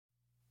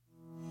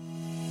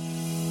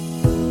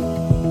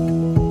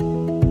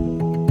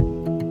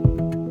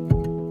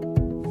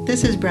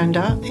This is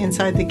Brenda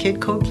inside the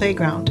Kid Code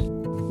Playground,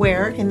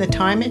 where in the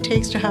time it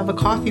takes to have a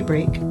coffee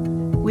break,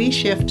 we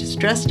shift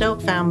stressed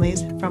out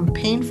families from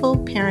painful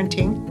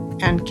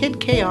parenting and kid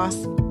chaos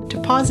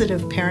to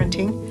positive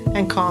parenting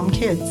and calm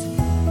kids,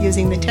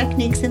 using the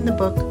techniques in the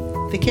book,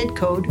 The Kid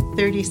Code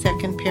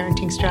 30-Second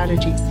Parenting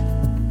Strategies.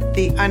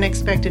 The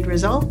unexpected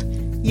result,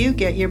 you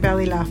get your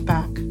belly laugh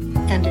back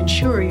and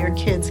ensure your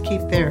kids keep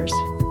theirs.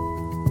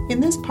 In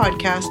this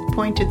podcast,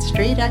 pointed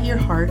straight at your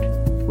heart,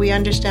 we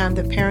understand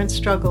that parents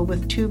struggle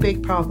with two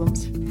big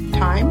problems: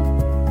 time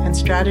and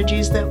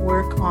strategies that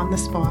work on the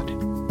spot.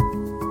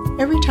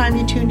 Every time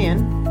you tune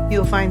in,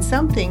 you'll find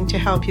something to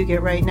help you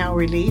get right now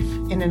relief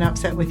in an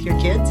upset with your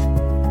kids,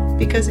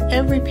 because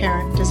every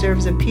parent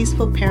deserves a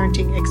peaceful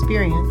parenting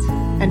experience,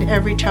 and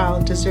every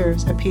child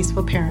deserves a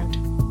peaceful parent.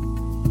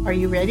 Are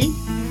you ready?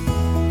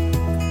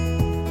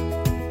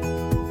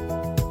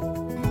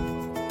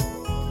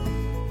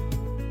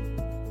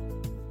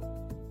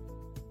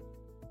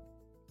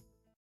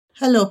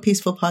 Hello,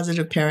 peaceful,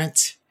 positive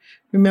parents.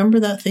 Remember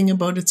that thing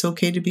about it's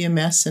okay to be a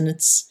mess, and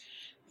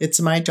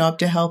it's my job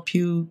to help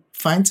you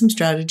find some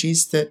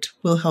strategies that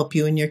will help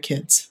you and your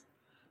kids.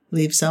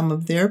 Leave some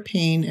of their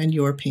pain and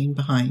your pain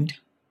behind.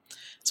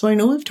 So I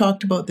know we've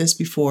talked about this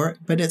before,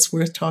 but it's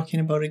worth talking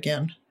about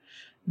again.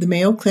 The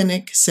Mayo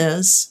Clinic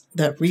says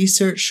that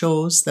research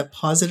shows that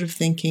positive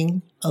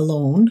thinking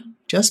alone,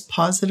 just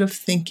positive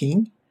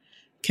thinking,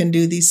 can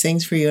do these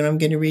things for you. And I'm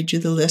going to read you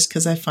the list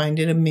because I find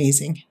it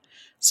amazing.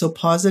 So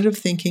positive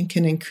thinking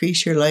can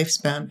increase your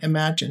lifespan.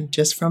 Imagine,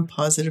 just from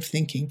positive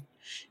thinking.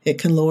 It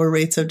can lower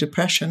rates of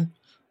depression.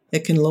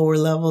 It can lower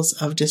levels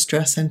of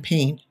distress and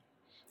pain.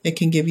 It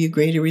can give you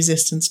greater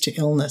resistance to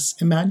illness.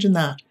 Imagine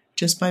that,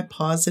 just by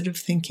positive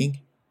thinking.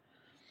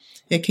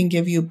 It can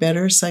give you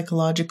better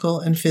psychological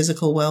and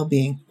physical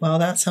well-being. Well,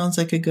 that sounds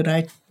like a good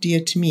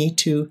idea to me,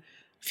 to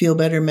feel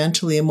better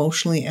mentally,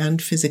 emotionally, and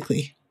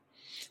physically.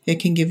 It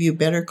can give you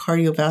better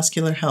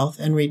cardiovascular health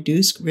and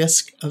reduce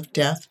risk of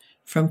death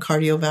from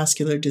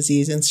cardiovascular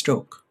disease and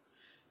stroke.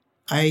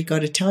 I got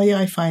to tell you,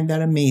 I find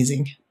that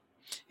amazing.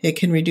 It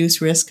can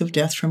reduce risk of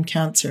death from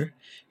cancer.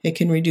 It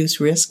can reduce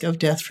risk of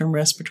death from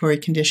respiratory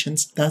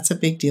conditions. That's a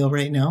big deal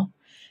right now.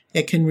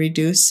 It can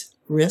reduce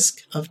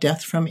risk of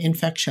death from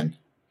infection.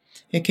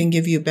 It can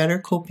give you better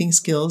coping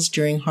skills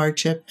during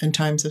hardship and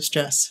times of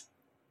stress.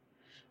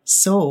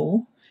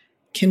 So,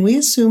 can we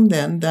assume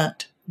then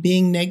that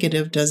being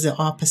negative does the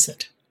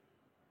opposite?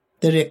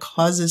 That it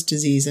causes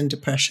disease and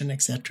depression,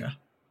 etc.?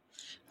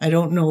 I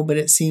don't know, but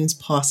it seems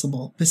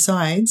possible.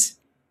 Besides,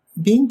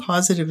 being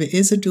positive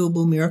is a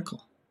doable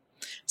miracle.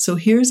 So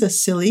here's a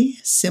silly,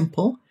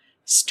 simple,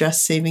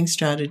 stress-saving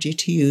strategy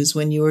to use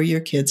when you or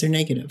your kids are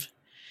negative.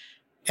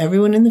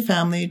 Everyone in the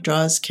family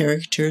draws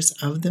caricatures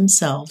of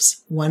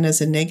themselves, one as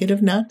a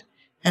negative nut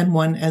and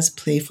one as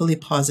playfully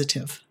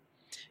positive.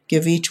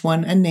 Give each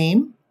one a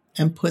name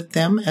and put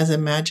them as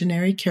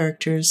imaginary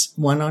characters,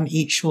 one on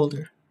each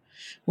shoulder.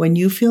 When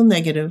you feel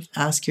negative,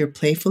 ask your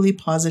playfully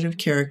positive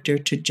character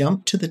to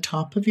jump to the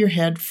top of your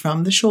head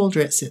from the shoulder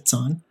it sits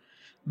on,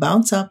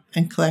 bounce up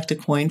and collect a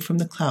coin from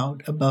the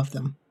cloud above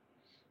them,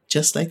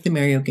 just like the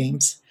Mario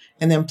games,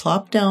 and then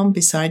plop down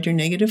beside your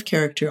negative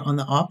character on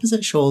the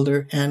opposite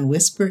shoulder and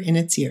whisper in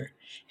its ear,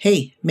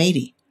 "Hey,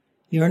 matey,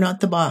 you're not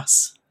the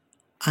boss.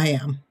 I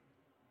am."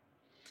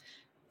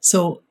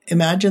 So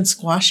imagine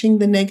squashing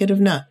the negative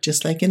nut,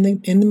 just like in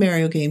the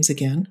Mario games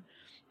again,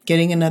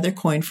 getting another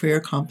coin for your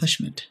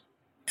accomplishment,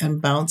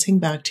 and bouncing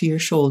back to your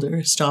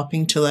shoulder,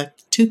 stopping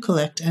to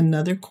collect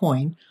another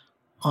coin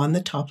on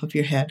the top of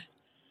your head,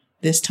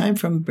 this time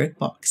from a brick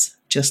box,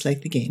 just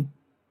like the game.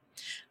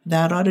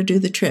 That ought to do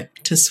the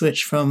trick to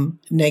switch from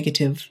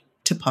negative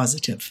to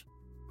positive.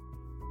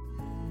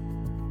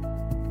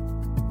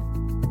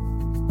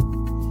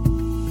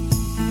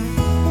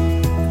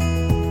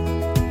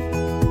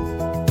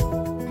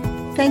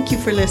 Thank you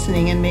for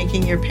listening and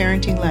making your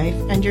parenting life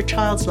and your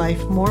child's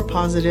life more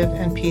positive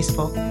and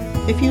peaceful.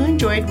 If you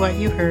enjoyed what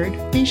you heard,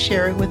 please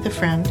share it with a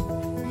friend.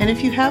 And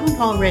if you haven't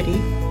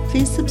already,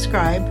 please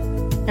subscribe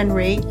and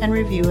rate and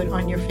review it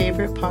on your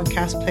favorite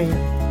podcast player.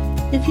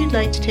 If you'd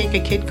like to take a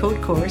Kid Code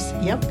course,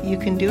 you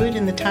can do it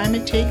in the time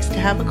it takes to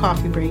have a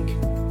coffee break.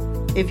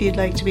 If you'd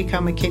like to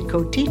become a Kid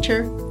Code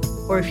teacher,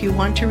 or if you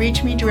want to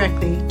reach me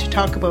directly to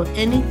talk about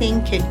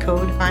anything Kid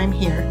Code, I'm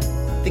here,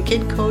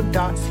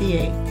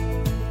 thekidcode.ca.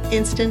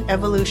 Instant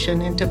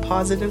evolution into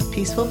positive,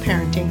 peaceful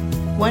parenting,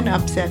 one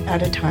upset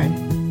at a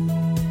time.